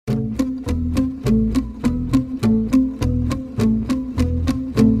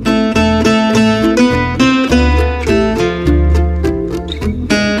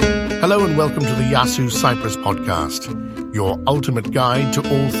welcome to the Yasu Cyprus podcast, your ultimate guide to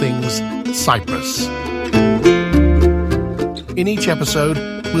all things Cyprus. In each episode,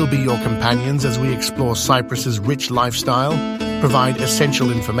 we'll be your companions as we explore Cyprus's rich lifestyle, provide essential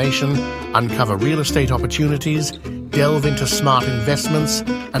information, uncover real estate opportunities, delve into smart investments,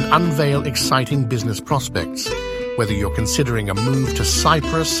 and unveil exciting business prospects. Whether you're considering a move to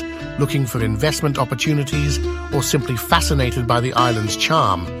Cyprus, looking for investment opportunities, or simply fascinated by the island's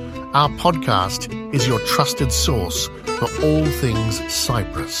charm, our podcast is your trusted source for all things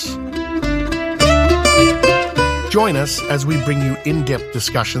Cyprus. Join us as we bring you in-depth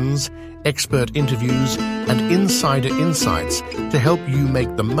discussions, expert interviews, and insider insights to help you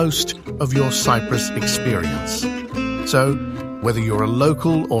make the most of your Cyprus experience. So, whether you're a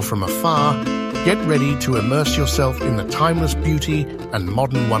local or from afar, get ready to immerse yourself in the timeless beauty and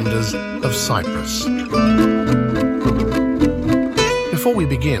modern wonders of Cyprus. Before we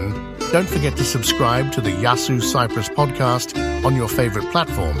begin, don't forget to subscribe to the Yasu Cyprus podcast on your favorite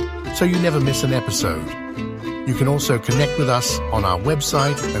platform so you never miss an episode. You can also connect with us on our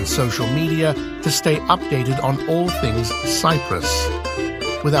website and social media to stay updated on all things Cyprus.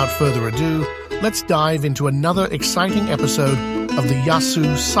 Without further ado, let's dive into another exciting episode of the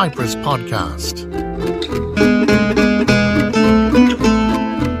Yasu Cyprus podcast.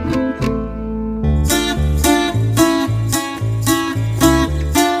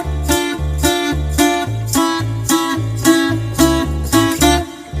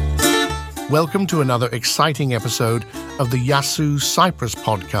 Welcome to another exciting episode of the Yasu Cyprus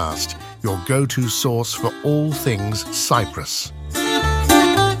podcast, your go-to source for all things Cyprus.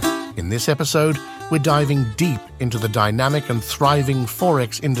 In this episode, we're diving deep into the dynamic and thriving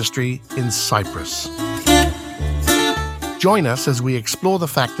Forex industry in Cyprus. Join us as we explore the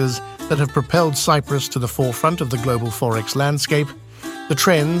factors that have propelled Cyprus to the forefront of the global Forex landscape, the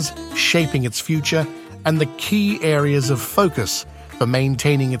trends shaping its future, and the key areas of focus for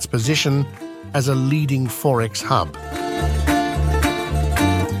maintaining its position as a leading Forex hub.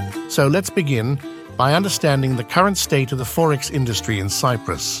 So let's begin by understanding the current state of the Forex industry in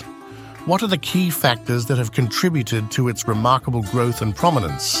Cyprus. What are the key factors that have contributed to its remarkable growth and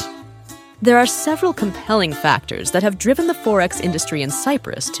prominence? There are several compelling factors that have driven the Forex industry in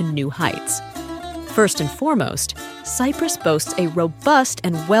Cyprus to new heights. First and foremost, Cyprus boasts a robust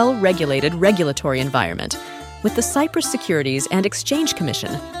and well-regulated regulatory environment, with the Cyprus Securities and Exchange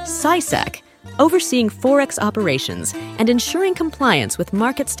Commission, CySEC, overseeing Forex operations and ensuring compliance with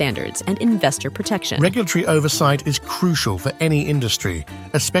market standards and investor protection. Regulatory oversight is crucial for any industry,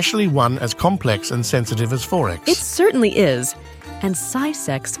 especially one as complex and sensitive as Forex. It certainly is. And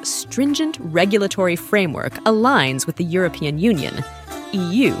CySEC's stringent regulatory framework aligns with the European Union,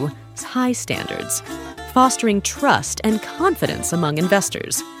 EU's high standards, fostering trust and confidence among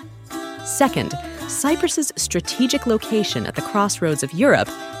investors. Second, Cyprus's strategic location at the crossroads of Europe,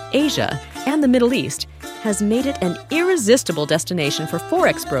 Asia, and the Middle East has made it an irresistible destination for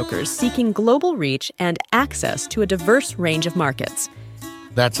Forex brokers seeking global reach and access to a diverse range of markets.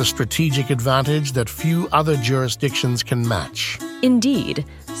 That's a strategic advantage that few other jurisdictions can match. Indeed,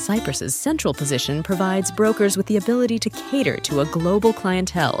 Cyprus's central position provides brokers with the ability to cater to a global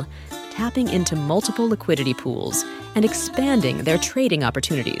clientele, tapping into multiple liquidity pools and expanding their trading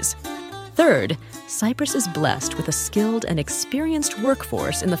opportunities. Third, Cyprus is blessed with a skilled and experienced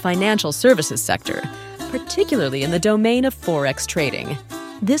workforce in the financial services sector, particularly in the domain of Forex trading.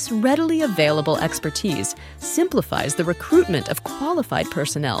 This readily available expertise simplifies the recruitment of qualified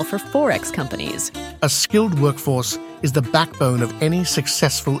personnel for Forex companies. A skilled workforce is the backbone of any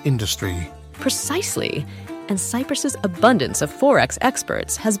successful industry. Precisely. And Cyprus's abundance of Forex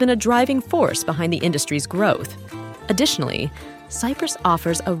experts has been a driving force behind the industry's growth. Additionally, Cyprus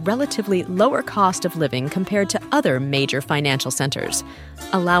offers a relatively lower cost of living compared to other major financial centers,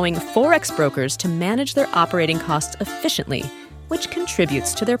 allowing Forex brokers to manage their operating costs efficiently, which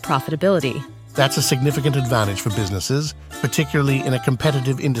contributes to their profitability. That's a significant advantage for businesses, particularly in a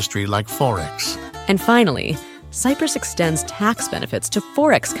competitive industry like Forex. And finally, Cyprus extends tax benefits to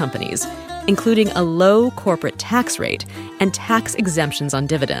Forex companies, including a low corporate tax rate and tax exemptions on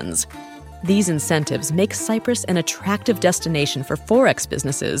dividends. These incentives make Cyprus an attractive destination for Forex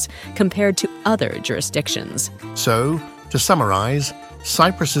businesses compared to other jurisdictions. So, to summarize,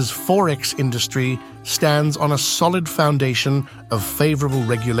 Cyprus's Forex industry stands on a solid foundation of favorable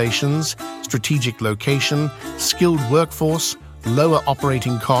regulations, strategic location, skilled workforce, lower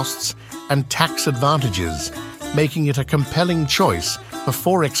operating costs, and tax advantages, making it a compelling choice for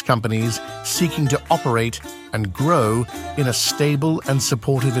Forex companies seeking to operate and grow in a stable and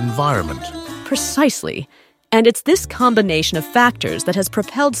supportive environment. Precisely. And it's this combination of factors that has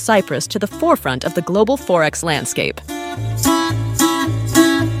propelled Cyprus to the forefront of the global Forex landscape.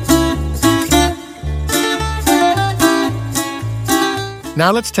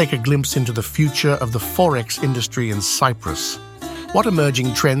 Now let's take a glimpse into the future of the Forex industry in Cyprus. What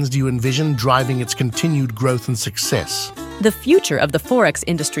emerging trends do you envision driving its continued growth and success? The future of the Forex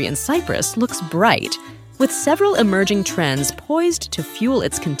industry in Cyprus looks bright, with several emerging trends poised to fuel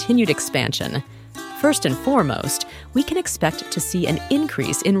its continued expansion. First and foremost, we can expect to see an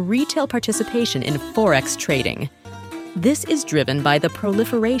increase in retail participation in Forex trading. This is driven by the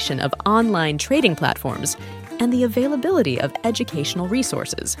proliferation of online trading platforms and the availability of educational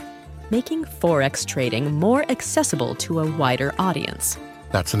resources, making Forex trading more accessible to a wider audience.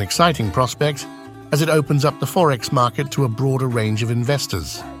 That's an exciting prospect, as it opens up the Forex market to a broader range of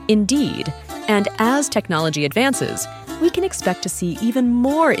investors. Indeed, and as technology advances, we can expect to see even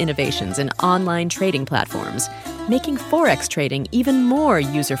more innovations in online trading platforms, making Forex trading even more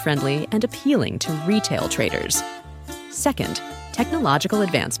user-friendly and appealing to retail traders. Second, technological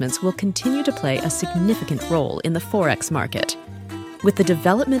advancements will continue to play a significant role in the Forex market. With the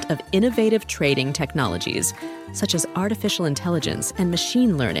development of innovative trading technologies, such as artificial intelligence and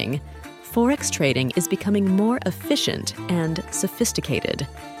machine learning, Forex trading is becoming more efficient and sophisticated.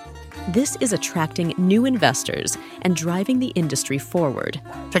 This is attracting new investors and driving the industry forward.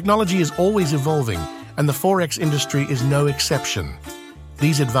 Technology is always evolving, and the Forex industry is no exception.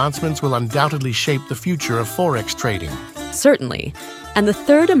 These advancements will undoubtedly shape the future of Forex trading. Certainly. And the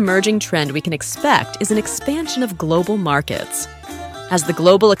third emerging trend we can expect is an expansion of global markets. As the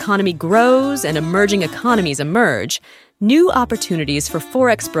global economy grows and emerging economies emerge, new opportunities for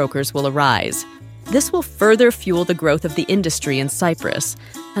Forex brokers will arise. This will further fuel the growth of the industry in Cyprus,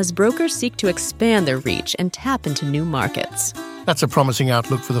 as brokers seek to expand their reach and tap into new markets. That's a promising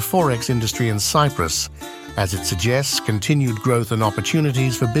outlook for the Forex industry in Cyprus, as it suggests continued growth and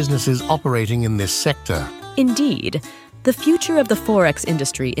opportunities for businesses operating in this sector. Indeed, the future of the Forex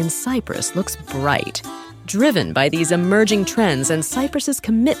industry in Cyprus looks bright, driven by these emerging trends and Cyprus's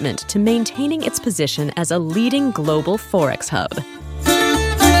commitment to maintaining its position as a leading global Forex hub.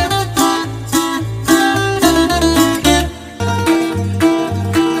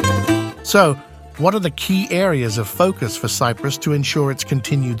 So, what are the key areas of focus for Cyprus to ensure its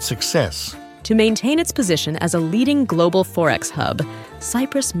continued success? To maintain its position as a leading global Forex hub,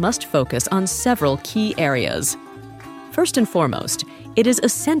 Cyprus must focus on several key areas. First and foremost, it is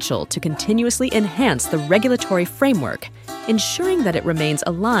essential to continuously enhance the regulatory framework, ensuring that it remains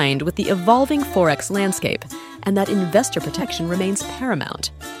aligned with the evolving Forex landscape and that investor protection remains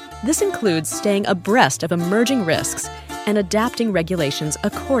paramount. This includes staying abreast of emerging risks and adapting regulations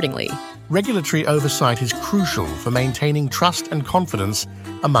accordingly. Regulatory oversight is crucial for maintaining trust and confidence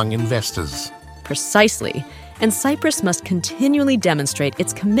among investors. Precisely. And Cyprus must continually demonstrate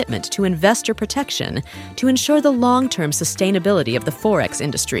its commitment to investor protection to ensure the long-term sustainability of the Forex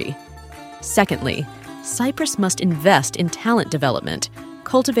industry. Secondly, Cyprus must invest in talent development,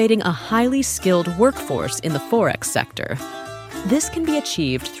 cultivating a highly skilled workforce in the Forex sector. This can be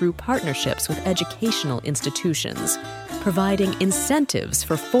achieved through partnerships with educational institutions, providing incentives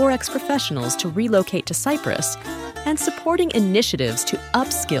for Forex professionals to relocate to Cyprus, and supporting initiatives to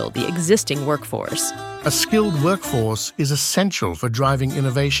upskill the existing workforce. A skilled workforce is essential for driving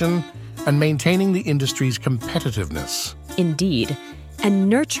innovation and maintaining the industry's competitiveness. Indeed, and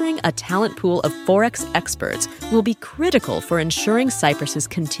nurturing a talent pool of Forex experts will be critical for ensuring Cyprus's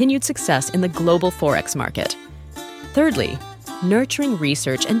continued success in the global Forex market. Thirdly, nurturing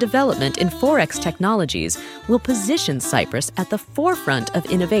research and development in Forex technologies will position Cyprus at the forefront of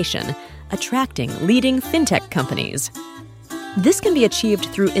innovation, attracting leading fintech companies. This can be achieved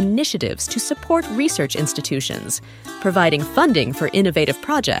through initiatives to support research institutions, providing funding for innovative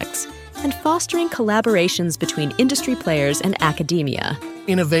projects, and fostering collaborations between industry players and academia.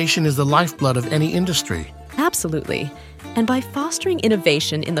 Innovation is the lifeblood of any industry. Absolutely. And by fostering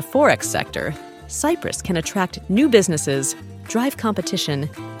innovation in the Forex sector, Cyprus can attract new businesses, drive competition,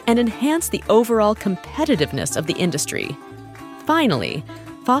 and enhance the overall competitiveness of the industry. Finally,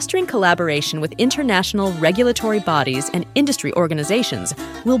 fostering collaboration with international regulatory bodies and industry organizations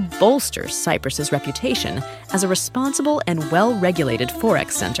will bolster Cyprus's reputation as a responsible and well-regulated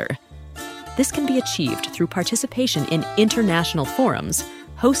Forex center. This can be achieved through participation in international forums,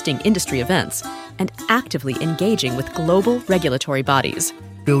 hosting industry events, and actively engaging with global regulatory bodies.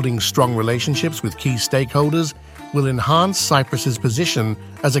 Building strong relationships with key stakeholders will enhance Cyprus's position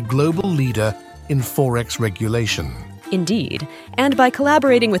as a global leader in Forex regulation. Indeed, and by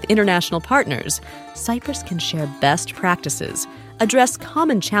collaborating with international partners, Cyprus can share best practices, address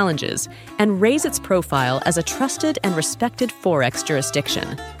common challenges, and raise its profile as a trusted and respected Forex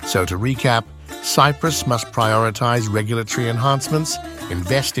jurisdiction. So to recap, Cyprus must prioritize regulatory enhancements,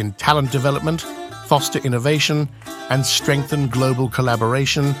 invest in talent development, foster innovation, and strengthen global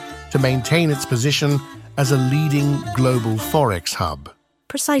collaboration to maintain its position as a leading global Forex hub.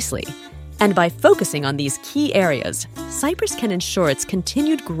 Precisely. And by focusing on these key areas, Cyprus can ensure its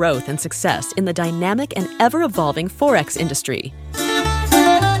continued growth and success in the dynamic and ever-evolving Forex industry.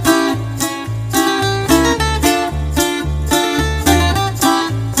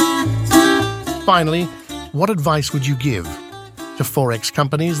 Finally, what advice would you give to Forex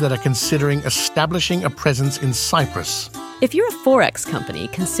companies that are considering establishing a presence in Cyprus? If you're a Forex company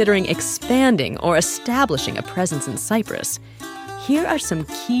considering expanding or establishing a presence in Cyprus, here are some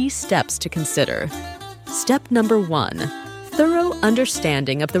key steps to consider. Step number 1, thorough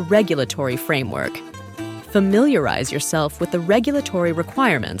understanding of the regulatory framework. Familiarize yourself with the regulatory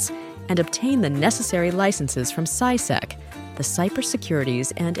requirements and obtain the necessary licenses from CySEC, the Cyprus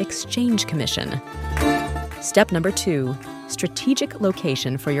Securities and Exchange Commission. Step number 2, strategic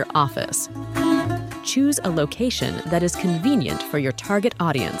location for your office. Choose a location that is convenient for your target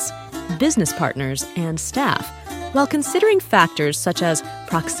audience, business partners, and staff, while considering factors such as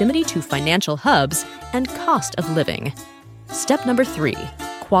proximity to financial hubs and cost of living. Step number 3,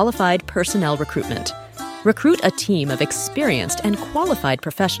 qualified personnel recruitment. Recruit a team of experienced and qualified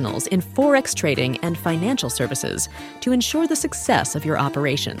professionals in Forex trading and financial services to ensure the success of your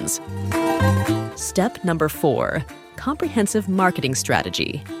operations. Step number 4, comprehensive marketing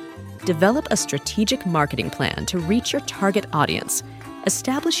strategy. Develop a strategic marketing plan to reach your target audience.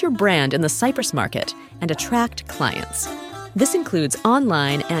 Establish your brand in the Cyprus market and attract clients. This includes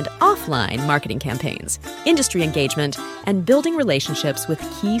online and offline marketing campaigns, industry engagement, and building relationships with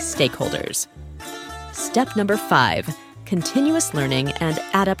key stakeholders. Step number 5, continuous learning and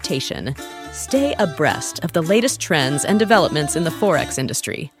adaptation. Stay abreast of the latest trends and developments in the Forex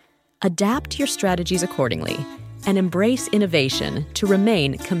industry. Adapt your strategies accordingly and embrace innovation to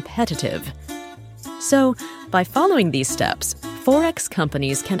remain competitive. So, by following these steps, Forex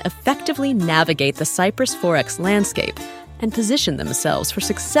companies can effectively navigate the Cyprus Forex landscape and position themselves for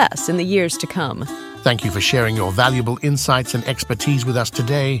success in the years to come. Thank you for sharing your valuable insights and expertise with us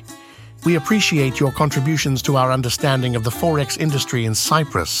today. We appreciate your contributions to our understanding of the Forex industry in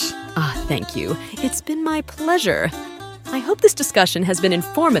Cyprus. Thank you. It's been my pleasure. I hope this discussion has been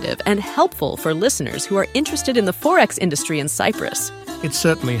informative and helpful for listeners who are interested in the Forex industry in Cyprus. It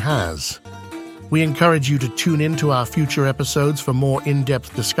certainly has. We encourage you to tune in to our future episodes for more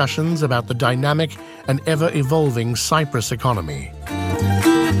in-depth discussions about the dynamic and ever-evolving Cyprus economy.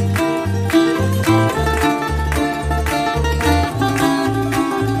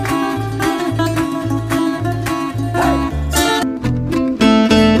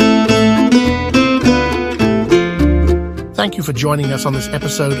 Thank you for joining us on this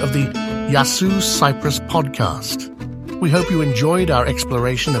episode of the Yasu Cyprus podcast. We hope you enjoyed our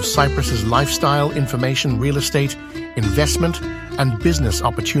exploration of Cyprus's lifestyle, information, real estate, investment, and business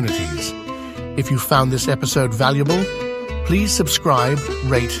opportunities. If you found this episode valuable, please subscribe,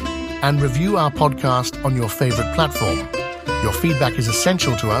 rate, and review our podcast on your favorite platform. Your feedback is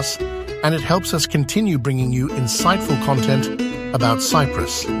essential to us, and it helps us continue bringing you insightful content about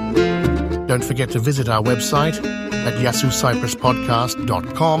Cyprus. Don't forget to visit our website at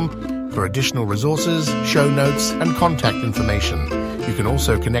yasucypruspodcast.com for additional resources, show notes, and contact information. You can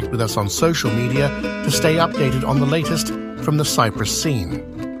also connect with us on social media to stay updated on the latest from the Cyprus scene.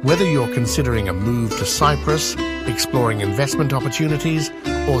 Whether you're considering a move to Cyprus, exploring investment opportunities,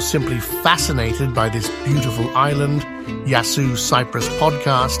 or simply fascinated by this beautiful island, Yasu Cyprus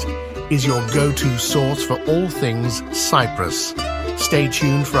Podcast is your go-to source for all things Cyprus. Stay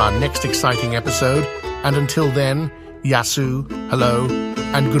tuned for our next exciting episode, and until then, Yasu, hello,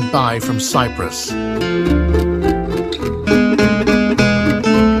 and goodbye from Cyprus.